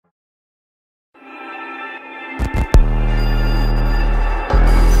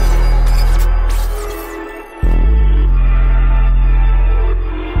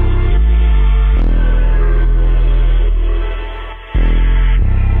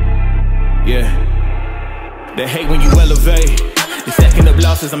They hate when you elevate. They stacking up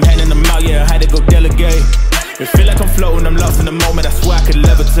losses, I'm handing them out, yeah, I had to go delegate. It feel like I'm floating, I'm lost in the moment, I swear I could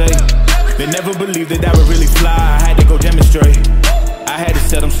levitate. They never believed that I would really fly, I had to go demonstrate. I had to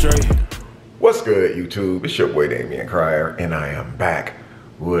set them straight. What's good, YouTube? It's your boy Damion Crier, and I am back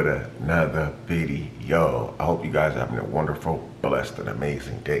with another video. I hope you guys are having a wonderful, blessed, and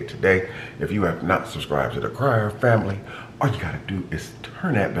amazing day today. If you have not subscribed to the Crier family, all you gotta do is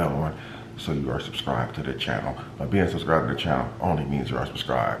turn that bell on so you are subscribed to the channel. Being subscribed to the channel only means you are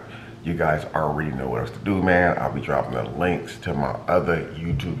subscribed. You guys already know what else to do, man. I'll be dropping the links to my other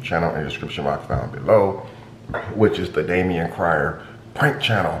YouTube channel in the description box down below, which is the Damion Crier prank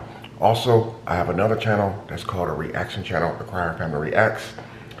channel. Also, I have another channel that's called a reaction channel, TheCryerFamily Reacts.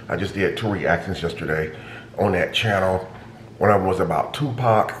 I just did 2 reactions yesterday on that channel. One of them was about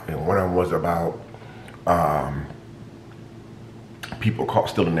Tupac, and one of them was about people caught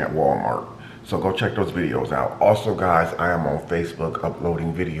stealing at Walmart. So go check those videos out. Also, guys, I am on Facebook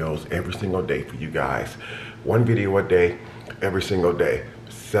uploading videos every single day for you guys. 1 video a day, every single day,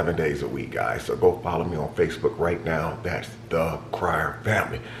 7 days a week, guys. So go follow me on Facebook right now. That's The Crier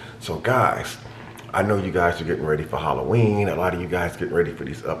Family. So, guys, I know you guys are getting ready for Halloween. A lot of you guys getting ready for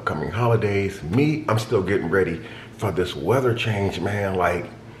these upcoming holidays. Me, I'm still getting ready for this weather change, man. Like,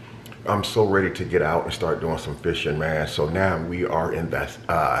 I'm so ready to get out and start doing some fishing, man. So now we are in the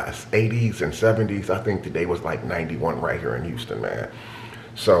 80s and 70s. I think today was like 91 right here in Houston, man.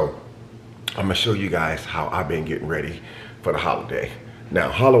 So I'm gonna show you guys how I've been getting ready for the holiday.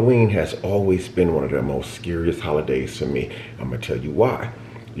 Now, Halloween has always been one of the most scariest holidays for me. I'm gonna tell you why.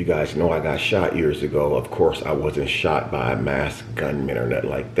 You guys know I got shot years ago. Of course, I wasn't shot by a masked gunman or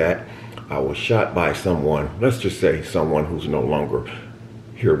nothing like that. I was shot by someone, let's just say someone who's no longer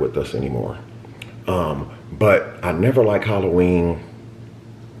here with us anymore. But I never like Halloween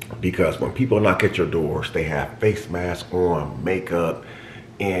because when people knock at your doors, they have face masks on, makeup,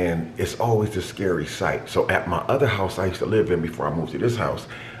 and it's always a scary sight. So at my other house I used to live in before I moved to this house,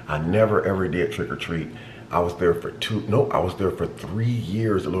 I never ever did trick or treat. I was there for 3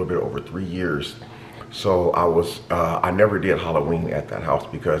 years, a little bit over 3 years. So I never did Halloween at that house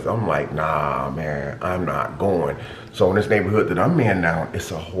because I'm like, nah, man, I'm not going. So in this neighborhood that I'm in now,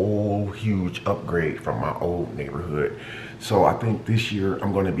 it's a whole huge upgrade from my old neighborhood. So I think this year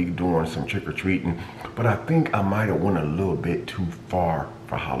I'm going to be doing some trick-or-treating, but I think I might have went a little bit too far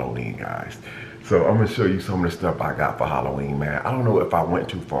for Halloween, guys. So I'm going to show you some of the stuff I got for Halloween, man. I don't know if I went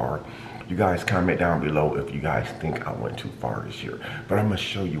too far. You guys comment down below if you guys think I went too far this year. But I'm gonna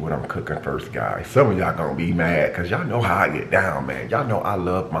show you what I'm cooking first, guys. Some of y'all gonna be mad because y'all know how I get down, man. Y'all know I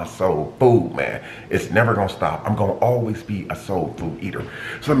love my soul food, man. It's never gonna stop. I'm gonna always be a soul food eater.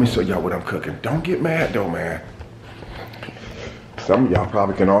 So let me show y'all what I'm cooking. Don't get mad though, man. Some of y'all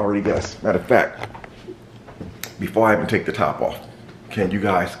probably can already guess. Matter of fact, before I even take the top off, can you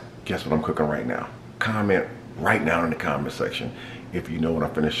guys guess what I'm cooking right now? Comment right now in the comment section if you know what I'm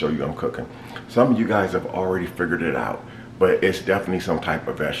finna show you I'm cooking. Some of you guys have already figured it out, but it's definitely some type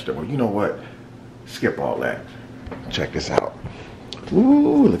of vegetable. You know what? Skip all that. Check this out.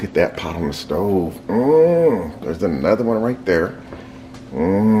 Ooh, look at that pot on the stove. There's another one right there.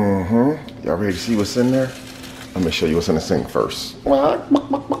 Y'all ready to see what's in there? Let me show you what's in the sink first. I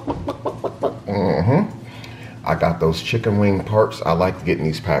got those chicken wing parts. I like getting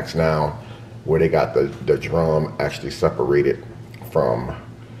these packs now where they got the drum actually separated from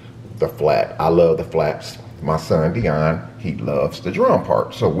the flat. I love the flats. My son Damion, he loves the drum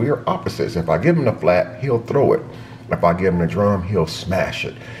part. So we're opposites. If I give him the flat, he'll throw it. If I give him the drum, he'll smash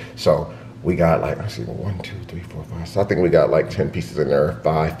it. So we got like, let's see, 1, 2, 3, 4, 5. So I think we got like 10 pieces in there,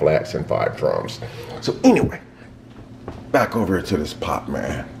 5 flats and 5 drums. So anyway, back over to this pot,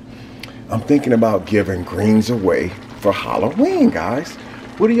 man. I'm thinking about giving greens away for Halloween, guys.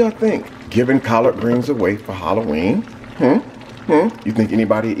 What do y'all think? Giving collard greens away for Halloween? You think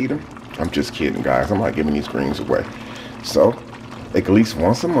anybody eat them? I'm just kidding, guys. I'm not giving these greens away. So, at least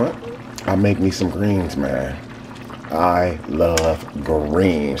once a month, I make me some greens, man. I love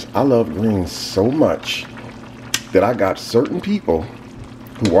greens. I love greens so much that I got certain people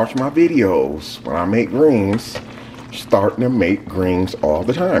who watch my videos when I make greens starting to make greens all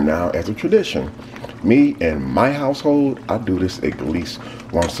the time now as a tradition. Me and my household, I do this at least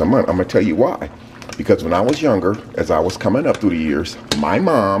once a month. I'm gonna tell you why. Because when I was younger, as I was coming up through the years, my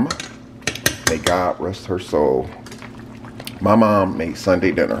mom, may God rest her soul, my mom made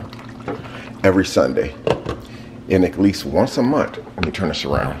Sunday dinner every Sunday. And at least once a month, let me turn this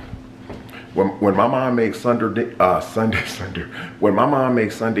around. When my mom made Sunday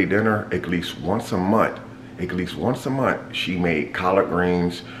dinner, at least once a month, she made collard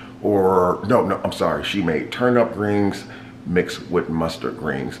greens or no, I'm sorry, she made turnip greens mixed with mustard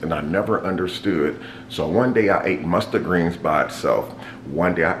greens, and I never understood. So one day I ate mustard greens by itself,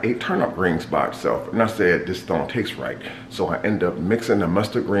 one day I ate turnip greens by itself, and I said, this don't taste right. So I end up mixing the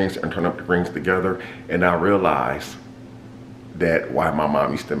mustard greens and turnip greens together, and I realized that why my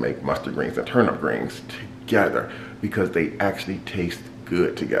mom used to make mustard greens and turnip greens together, because they actually taste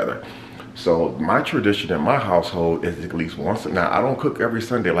good together. So my tradition in my household is at least once. Now I don't cook every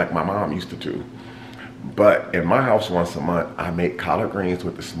Sunday like my mom used to do, but in my house once a month I make collard greens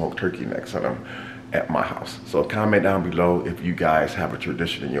with the smoked turkey necks in them at my house. So comment down below if you guys have a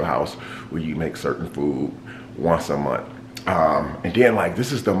tradition in your house where you make certain food once a month. And then, like,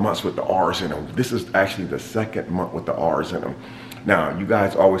 this is the months with the R's in them. This is actually the second month with the R's in them. Now, you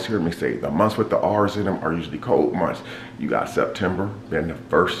guys always hear me say the months with the R's in them are usually cold months. You got September, then the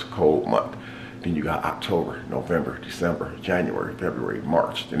first cold month. Then you got October, November, December, January, February,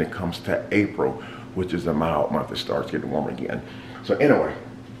 March. Then it comes to April, which is a mild month. It starts getting warm again. So anyway,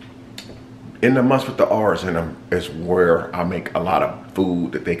 in the months with the R's in them is where I make a lot of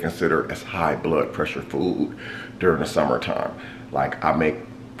food that they consider as high blood pressure food during the summertime. Like, I make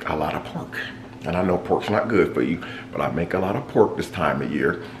a lot of pork. And I know pork's not good for you, but I make a lot of pork this time of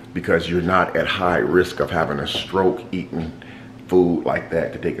year because you're not at high risk of having a stroke eating food like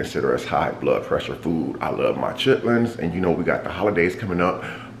that they consider as high blood pressure food. I love my chitlins, and you know we got the holidays coming up.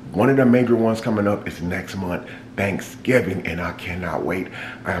 One of the major ones coming up is next month, Thanksgiving, and I cannot wait.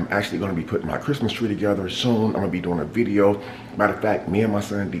 I am actually going to be putting my Christmas tree together soon. I'm going to be doing a video. Matter of fact, me and my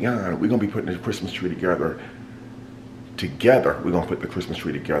son Damion, we're going to be putting the Christmas tree together. We're going to put the Christmas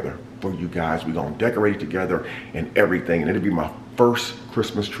tree together for you guys. We're going to decorate it together and everything, and it'll be my first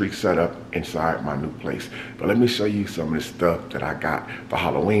Christmas tree setup inside my new place. But let me show you some of the stuff that I got for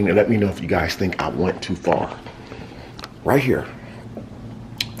Halloween, and let me know if you guys think I went too far. Right here.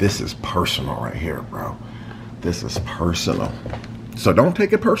 This is personal right here, bro. This is personal. So don't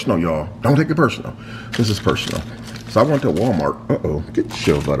take it personal, y'all. Don't take it personal. This is personal. So I went to Walmart. Get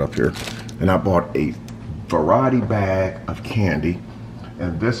your butt up here. And I bought a variety bag of candy.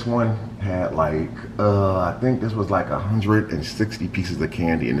 And this one had like, I think this was like 160 pieces of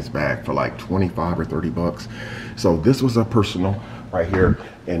candy in this bag for like 25 or 30 bucks. So this was a personal right here.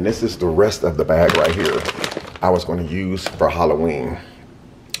 And this is the rest of the bag right here I was going to use for Halloween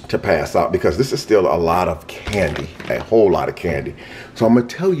to pass out, because this is still a lot of candy, a whole lot of candy. So I'm gonna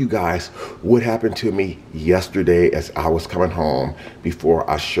tell you guys what happened to me yesterday as I was coming home before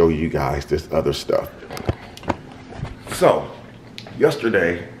I show you guys this other stuff. So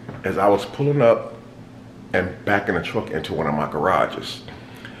yesterday, as I was pulling up and backing the truck into one of my garages,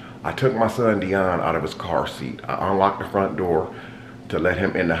 I took my son Damion out of his car seat. I unlocked the front door to let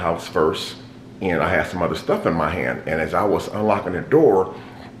him in the house first, and I had some other stuff in my hand. And as I was unlocking the door,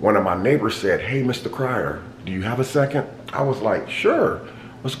 one of my neighbors said, "Hey, Mr. Crier, do you have a second?" I was like, "Sure,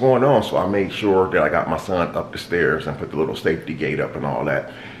 what's going on?" So I made sure that I got my son up the stairs and put the little safety gate up and all that.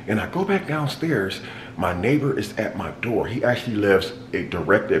 And I go back downstairs, my neighbor is at my door. He actually lives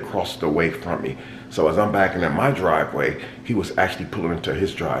directly across the way from me. So as I'm backing in my driveway, he was actually pulling into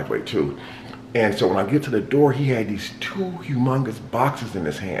his driveway too. And so when I get to the door, he had these two humongous boxes in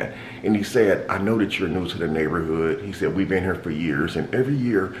his hand. And he said, "I know that you're new to the neighborhood." He said, "We've been here for years, and every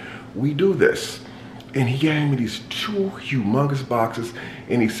year we do this." And he gave me these two humongous boxes.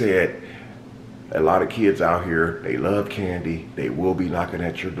 And he said, "A lot of kids out here, they love candy. They will be knocking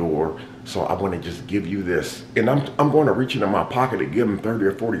at your door. So I want to just give you this." And I'm going to reach into my pocket to give him 30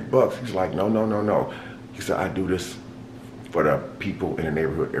 or 40 bucks. He's like, "No, no, no, no." He said, "I do this for the people in the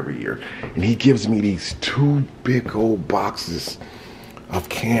neighborhood every year." And he gives me these two big old boxes of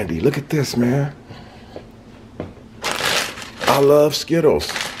candy. Look at this, man. I love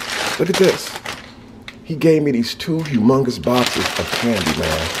Skittles. Look at this. He gave me these two humongous boxes of candy,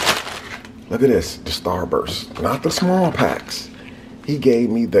 man. Look at this, the Starburst, not the small packs. He gave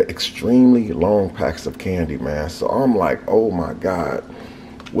me the extremely long packs of candy, man. So I'm like, oh my God.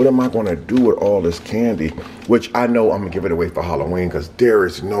 What am I going to do with all this candy? Which I know I'm going to give it away for Halloween, because there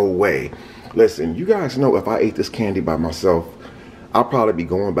is no way. Listen, you guys know if I ate this candy by myself, I'll probably be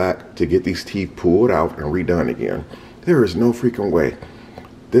going back to get these teeth pulled out and redone again. There is no freaking way.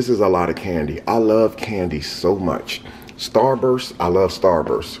 This is a lot of candy. I love candy so much. Starburst, I love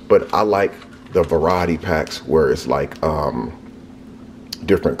Starburst. But I like the variety packs where it's like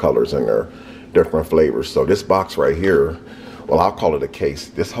different colors in there, different flavors. So this box right here, well, I'll call it a case.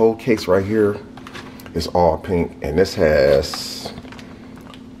 This whole case right here is all pink, and this has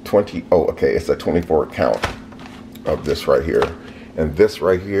 20, oh, okay, it's a 24 count of this right here. And this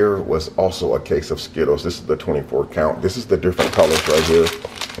right here was also a case of Skittles. This is the 24 count. This is the different colors right here.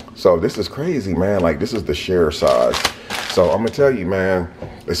 So this is crazy, man. Like, this is the share size. So I'm gonna tell you, man,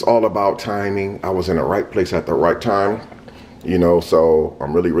 it's all about timing. I was in the right place at the right time, you know, so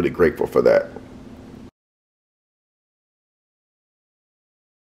I'm really, really grateful for that.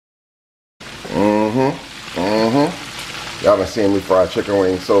 Y'all been seeing me fry chicken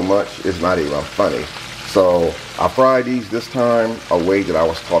wings so much, it's not even funny. So I fried these this time a way that I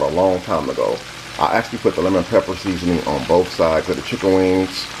was taught a long time ago. I actually put the lemon pepper seasoning on both sides of the chicken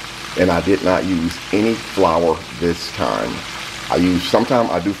wings, and I did not use any flour this time. Sometimes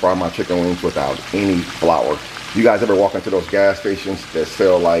I do fry my chicken wings without any flour. You guys ever walk into those gas stations that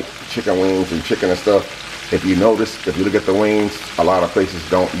sell like chicken wings and chicken and stuff? If you notice, if you look at the wings, a lot of places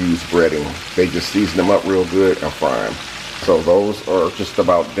don't use breading. They just season them up real good and fry them. So those are just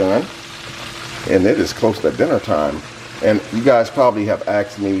about done. And it is close to dinner time. And you guys probably have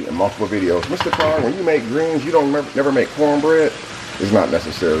asked me in multiple videos, Mr. Carr, when you make greens, you don't never make cornbread? It's not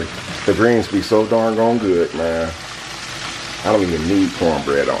necessary. The greens be so darn gone good, man. I don't even need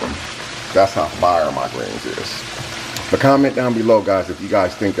cornbread on them. That's how fire my greens is. But comment down below, guys, if you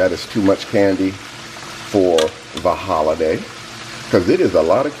guys think that is too much candy for the holiday, because it is a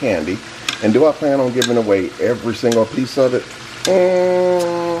lot of candy. And do I plan on giving away every single piece of it?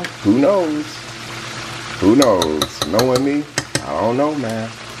 Who knows? Who knows? Knowing me, I don't know, man.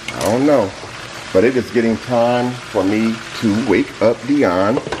 I don't know. But it is getting time for me to wake up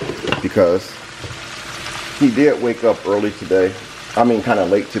Dion, because he did wake up early today. I mean, kind of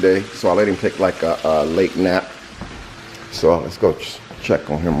late today. So I let him take like a late nap. So let's go check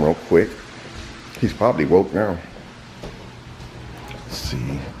on him real quick. He's probably woke now. Let's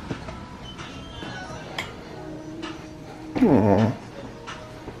see. Aww.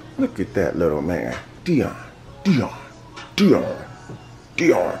 Look at that little man. Dion. Dion. Dion.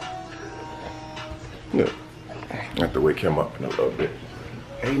 Dion. Look. I have to wake him up in a little bit.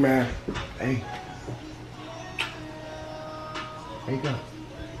 Hey, man. Hey. There you go.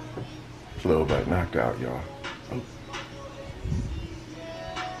 It's a little bit knocked out, y'all. Oh.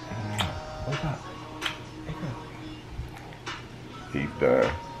 Wake up. He's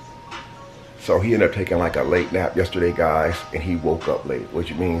done. So he ended up taking like a late nap yesterday, guys, and he woke up late,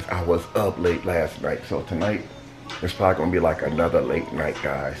 which means I was up late last night. So tonight, it's probably gonna be like another late night,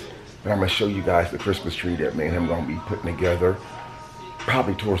 guys. But I'm gonna show you guys the Christmas tree that me and him gonna be putting together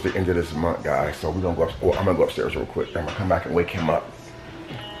probably towards the end of this month, guys. So we're gonna go up, well, I'm gonna go upstairs real quick. I'm gonna come back and wake him up.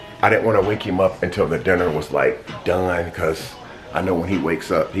 I didn't want to wake him up until the dinner was like done, because I know when he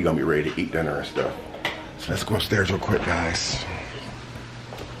wakes up, he gonna be ready to eat dinner and stuff. So let's go upstairs real quick, guys.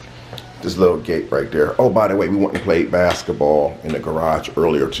 This little gate right there. Oh, by the way, we went and played basketball in the garage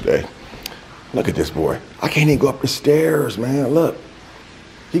earlier today. Look at this boy. I can't even go up the stairs, man. Look.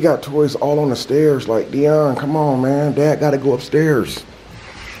 He got toys all on the stairs. Like, Dion, come on, man. Dad got to go upstairs.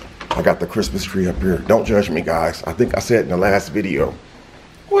 I got the Christmas tree up here. Don't judge me, guys. I think I said in the last video.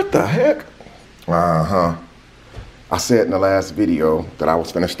 What the heck? I said in the last video that I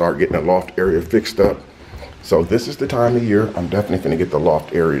was going to start getting the loft area fixed up. So this is the time of year. I'm definitely going to get the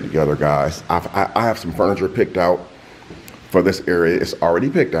loft area together, guys. I have some furniture picked out for this area. It's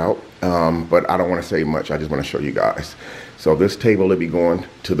already picked out, but I don't want to say much. I just want to show you guys. So this table will be going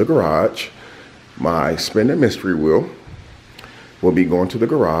to the garage. My spin and mystery wheel will be going to the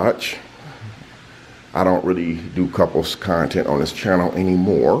garage. I don't really do couples content on this channel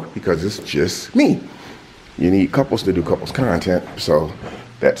anymore because it's just me. You need couples to do couples content. So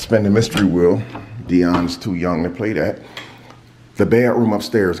that spin and mystery wheel, Dion's too young to play that. The bedroom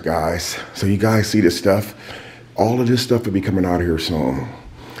upstairs, guys. So you guys see this stuff. All of this stuff will be coming out of here soon.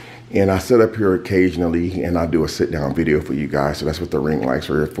 And I sit up here occasionally and I do a sit down video for you guys. So that's what the ring lights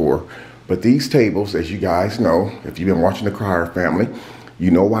are here for. But these tables, as you guys know, if you've been watching the Crier family,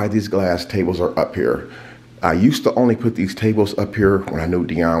 you know why these glass tables are up here. I used to only put these tables up here when I knew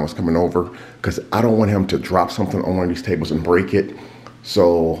Dion was coming over, because I don't want him to drop something on one of these tables and break it.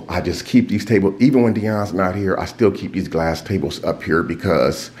 So I just keep these tables, even when Dion's not here, I still keep these glass tables up here,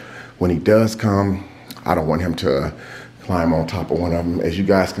 because when he does come, I don't want him to climb on top of one of them. As you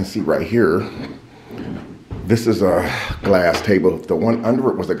guys can see right here, this is a glass table. The one under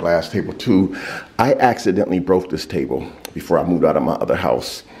it was a glass table too. I accidentally broke this table before I moved out of my other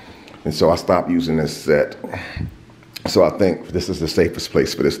house. And so I stopped using this set. So I think this is the safest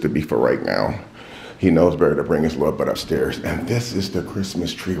place for this to be for right now. He knows better to bring his little butt upstairs. And this is the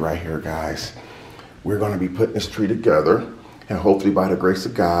Christmas tree right here, guys. We're gonna be putting this tree together, and hopefully by the grace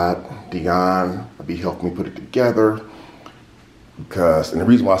of God, Dion will be helping me put it together. And the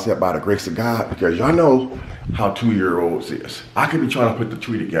reason why I said by the grace of God, because y'all know how 2-year-olds is. I could be trying to put the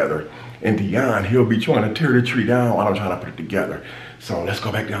tree together, and Dion, he'll be trying to tear the tree down while I'm trying to put it together. So let's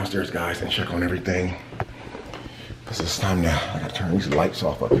go back downstairs, guys, and check on everything. Because it's time now. I gotta turn these lights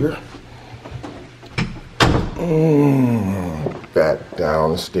off up here. Back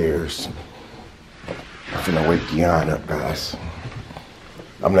downstairs. I'm finna wake Damion up, guys.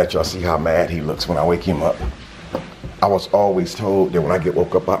 I'm gonna let y'all see how mad he looks when I wake him up. I was always told that when I get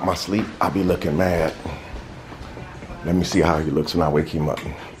woke up out my sleep, I be looking mad. Let me see how he looks when I wake him up.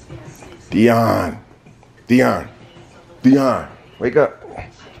 Damion, Damion, Damion, wake up.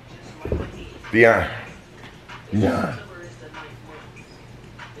 Damion, Damion.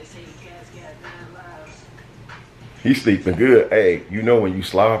 He's sleeping good. Hey, you know when you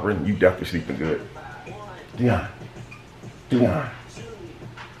slobbering, you definitely sleeping good. Damion, Damion,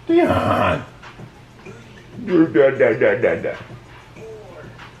 Damion.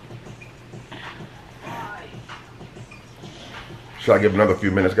 Should I give him another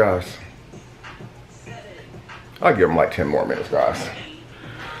few minutes, guys? I'll give him like 10 more minutes, guys.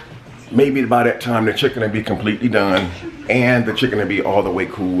 Maybe by that time the chicken will be completely done and the chicken will be all the way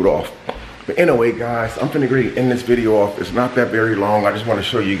cooled off. But anyway, guys, I'm finna agree to end this video off. It's not that very long. I just want to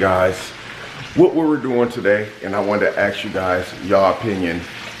show you guys what we were doing today, and I wanted to ask you guys your opinion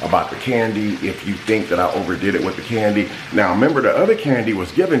about the candy, if you think that I overdid it with the candy. Now, remember, the other candy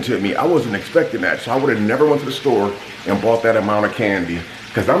was given to me. I wasn't expecting that, so I would have never went to the store and bought that amount of candy,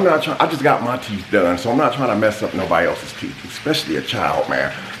 because I'm not trying, I just got my teeth done, so I'm not trying to mess up nobody else's teeth, especially a child,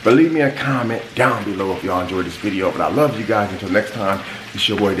 man. But leave me a comment down below if y'all enjoyed this video. But I love you guys. Until next time, it's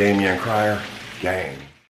your boy Damion Crier. Gang.